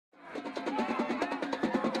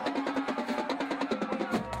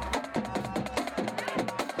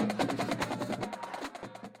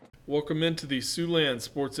Welcome into the Siouxland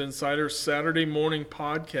Sports Insider Saturday morning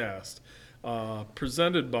podcast,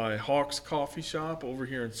 presented by Hawks Coffee Shop over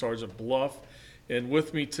here in Sergeant Bluff. And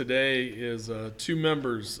with me today is two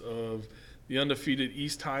members of the undefeated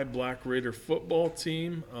East High Black Raider football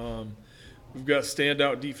team. We've got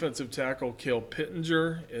standout defensive tackle Cale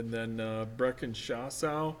Pittenger and then Brecken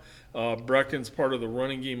Shasau. Brecken's part of the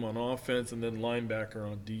running game on offense and then linebacker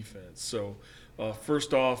on defense. So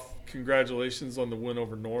first off, congratulations on the win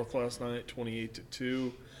over North last night,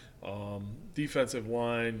 28-2. Defensive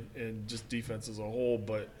line and just defense as a whole,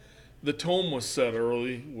 but the tone was set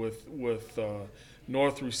early with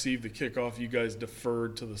North received the kickoff. You guys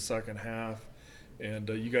deferred to the second half, and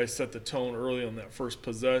you guys set the tone early on that first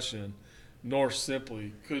possession. North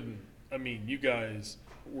simply couldn't. I mean, you guys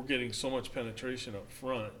were getting so much penetration up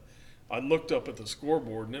front. I looked up at the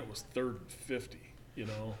scoreboard, and it was 3rd and 50,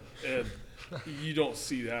 and you don't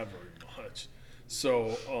see that very much.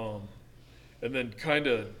 So, and then kind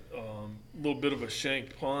of a little bit of a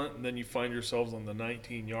shank punt, and then you find yourselves on the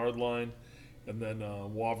 19-yard line, and then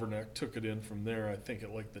Waverneck took it in from there, I think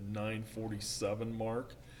at like the 9:47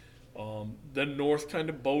 mark. Then North kind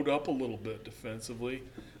of bowed up a little bit defensively.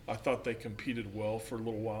 I thought they competed well for a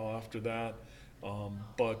little while after that.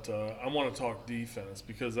 But I want to talk defense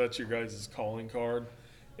because that's your guys' calling card.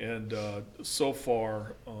 And so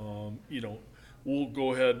far, we'll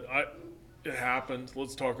go ahead. It happened.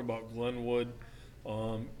 Let's talk about Glenwood.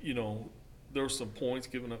 There were some points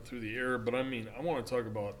given up through the air. But, I want to talk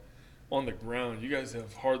about on the ground. You guys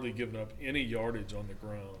have hardly given up any yardage on the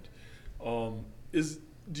ground.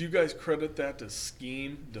 Do you guys credit that to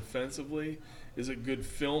scheme defensively? Is it good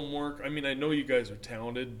film work? I know you guys are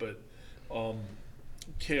talented, but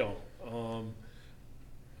Cale,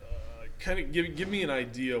 kind of give me an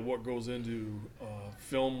idea of what goes into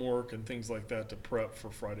film work and things like that to prep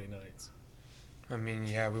for Friday nights.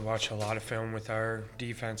 We watch a lot of film with our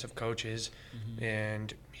defensive coaches,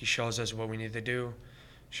 and he shows us what we need to do,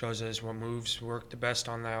 shows us what moves work the best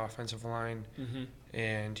on the offensive line,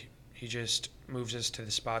 and he just moves us to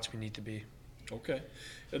the spots we need to be. Okay.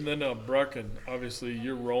 And then Brecken, obviously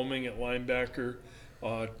you're roaming at linebacker.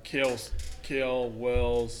 Cale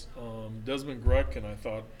Wells, Desmond Grecken, I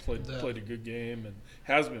thought played a good game and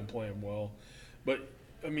has been playing well. But,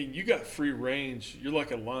 you got free range. You're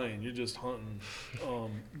like a lion. You're just hunting,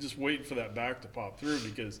 just waiting for that back to pop through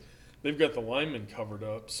because they've got the linemen covered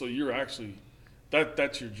up. So you're actually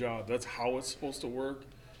that's your job. That's how it's supposed to work.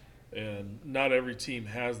 And not every team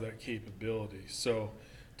has that capability. So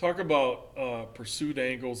talk about pursuit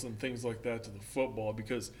angles and things like that to the football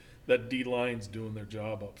because that D-line's doing their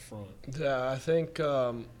job up front. Yeah, I think,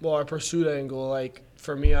 our pursuit angle, like,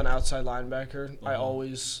 for me on outside linebacker, I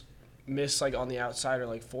always miss, on the outside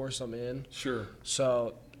or, force them in. Sure.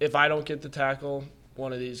 So if I don't get the tackle,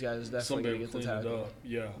 one of these guys is definitely going to get the tackle.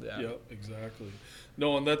 It up. Yeah, exactly.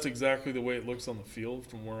 No, and that's exactly the way it looks on the field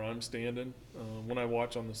from where I'm standing when I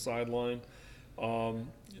watch on the sideline.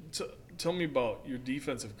 Tell me about your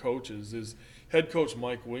defensive coaches. Is head coach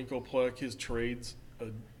Mike Winkelpleck, his trades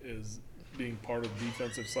is being part of the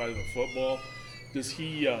defensive side of the football. Does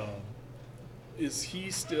he is he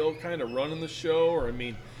still kind of running the show? Or,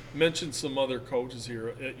 mention some other coaches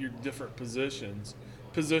here at your different position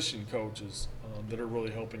coaches that are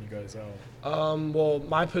really helping you guys out.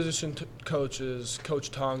 My position coach is Coach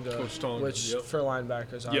Tonga, which yep. for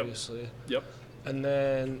linebackers, obviously. Yep. And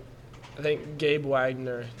then I think Gabe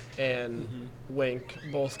Wagner and Wink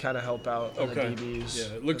both kind of help out on the DBs.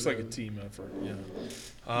 Yeah, it looks like a team effort. Yeah.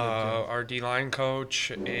 Our D-line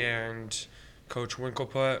coach and Coach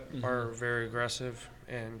Winkelpleck are very aggressive,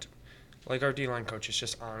 and like our D-line coach is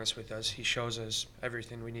just honest with us. He shows us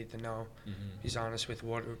everything we need to know. He's honest with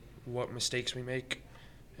what mistakes we make,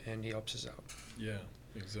 and he helps us out. Yeah,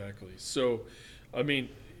 exactly. So, I'm going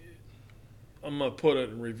to put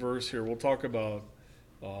it in reverse here. We'll talk about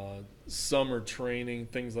summer training,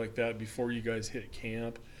 things like that before you guys hit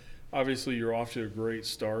camp. Obviously, you're off to a great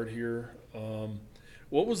start here.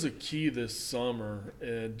 What was the key this summer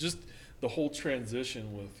and just the whole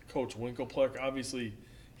transition with Coach Winkelpleck? Obviously,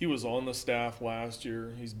 he was on the staff last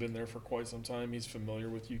year. He's been there for quite some time. He's familiar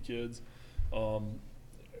with you kids.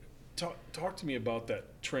 Talk to me about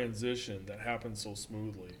that transition that happened so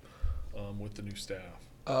smoothly with the new staff.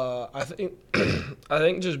 I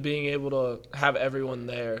think just being able to have everyone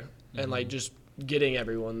there and just getting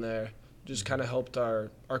everyone there just kind of helped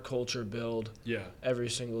our culture build. Yeah. Every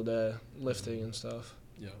single day, lifting and stuff.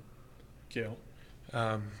 Yeah. Cale?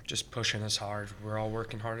 Just pushing us hard. We're all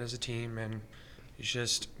working hard as a team, and it's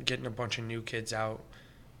just getting a bunch of new kids out,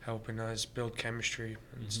 helping us build chemistry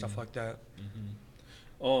and stuff like that.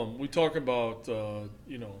 We talk about the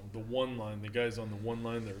one line, the guys on the one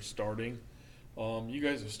line that are starting. You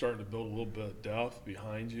guys are starting to build a little bit of depth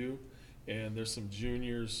behind you, and there's some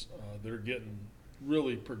juniors that are getting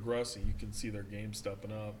really progressing. You can see their game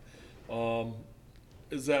stepping up.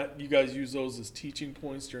 Is that you guys use those as teaching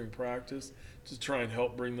points during practice to try and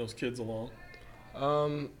help bring those kids along?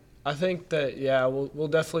 I think that we'll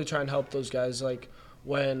definitely try and help those guys. Like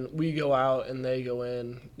when we go out and they go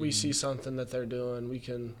in, we see something that they're doing, we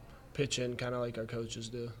can pitch in kind of like our coaches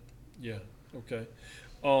do. Yeah. Okay.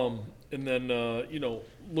 And then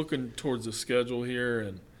looking towards the schedule here,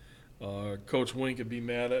 and Coach Wink would be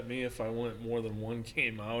mad at me if I went more than one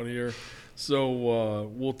game out here. So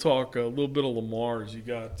we'll talk a little bit of Lamar's. You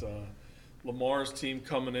got Lamar's team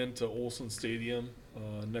coming into Olson Stadium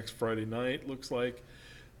next Friday night, looks like.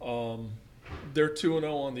 They're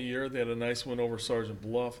 2-0 on the year. They had a nice win over Sergeant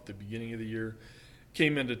Bluff at the beginning of the year.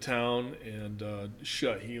 Came into town and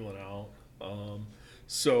shut Heelan out.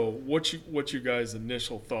 So what's you guys'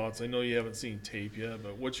 initial thoughts? I know you haven't seen tape yet,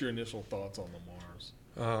 but what's your initial thoughts on Lamar's?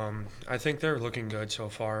 I think they're looking good so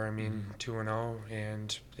far. I mean, 2-0,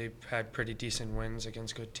 and they've had pretty decent wins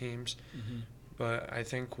against good teams. But I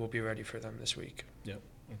think we'll be ready for them this week. Yep.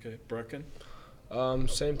 Okay. Brecken?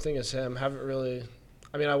 Same thing as him. Haven't really.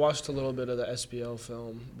 I mean, I watched a little bit of the SBL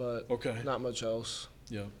film, but not much else.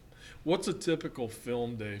 Yeah. What's a typical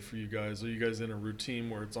film day for you guys? Are you guys in a routine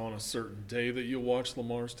where it's on a certain day that you'll watch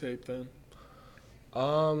Lamar's tape then?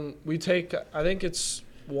 We take, I think it's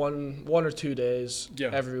one or 2 days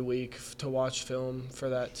every week to watch film for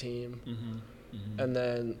that team. And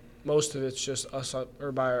then most of it's just us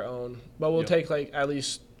or by our own. But we'll take like at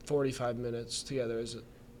least 45 minutes together as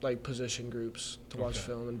like position groups to watch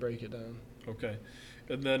film and break it down. Okay.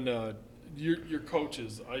 And then your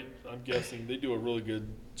coaches, I'm guessing they do a really good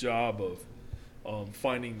job of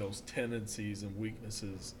finding those tendencies and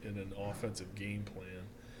weaknesses in an offensive game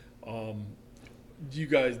plan. Do you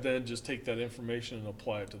guys then just take that information and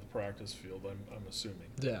apply it to the practice field? I'm assuming.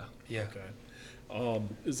 Yeah. Okay.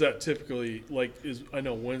 Is that typically I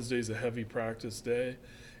know Wednesday's a heavy practice day.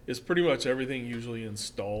 Is pretty much everything usually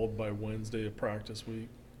installed by Wednesday of practice week?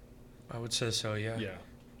 I would say so, yeah. Yeah.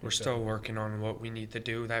 We're still working on what we need to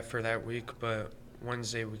do for that week, but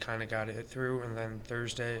Wednesday we kind of got it through, and then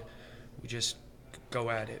Thursday we just go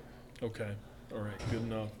at it. Okay. All right. Good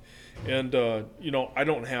enough. And, I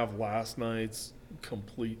don't have last night's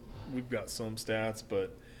complete. We've got some stats,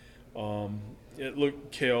 but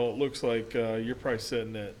Kale, it looks like you're probably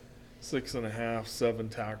sitting at 6.5, 7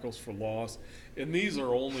 tackles for loss. And these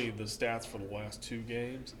are only the stats for the last 2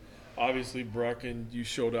 games. Obviously, Brecken, you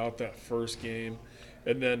showed out that first game.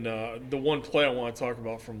 And then the one play I want to talk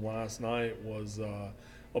about from last night was a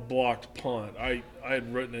blocked punt. I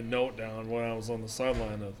had written a note down when I was on the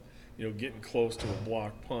sideline of, getting close to a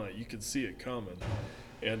blocked punt. You could see it coming.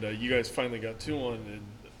 And you guys finally got to one. And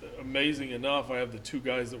amazing enough, I have the 2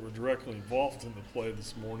 guys that were directly involved in the play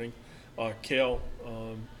this morning. Kale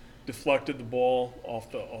deflected the ball off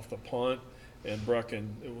the punt. And Brecken,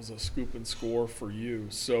 it was a scoop and score for you.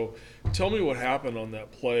 So tell me what happened on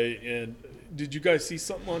that play. And did you guys see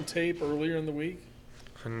something on tape earlier in the week?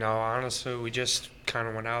 No, honestly, we just kind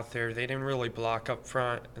of went out there. They didn't really block up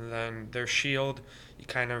front, and then their shield, you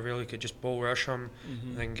kind of really could just bull rush them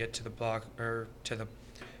and then get to the block or to the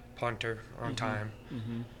punter on time.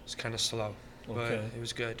 It's kind of slow, but it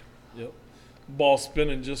was good. Yep. Ball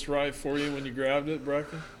spinning just right for you when you grabbed it,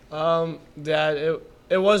 Brecken?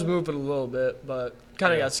 It was moving a little bit, but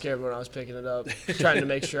kind of got scared when I was picking it up, trying to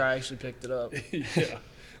make sure I actually picked it up. Yeah,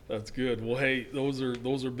 that's good. Well, hey, those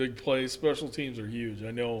are big plays. Special teams are huge.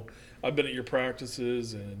 I know I've been at your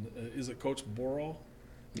practices, and is it Coach Borrell?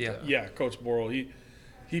 Yeah. Yeah, Coach Borrell.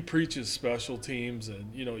 He preaches special teams,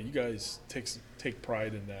 and, you guys take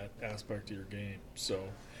pride in that aspect of your game. So,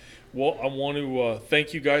 well, I want to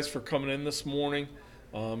thank you guys for coming in this morning.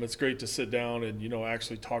 It's great to sit down and,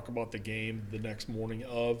 actually talk about the game the next morning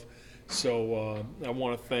of. So I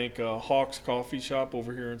want to thank Hawks Coffee Shop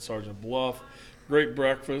over here in Sergeant Bluff. Great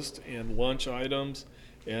breakfast and lunch items.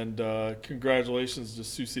 And congratulations to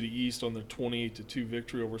Sioux City East on their 28-2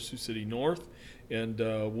 victory over Sioux City North. And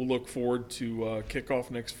we'll look forward to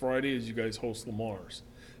kickoff next Friday as you guys host Lamar's.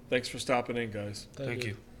 Thanks for stopping in, guys. Thank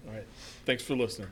you. All right. Thanks for listening.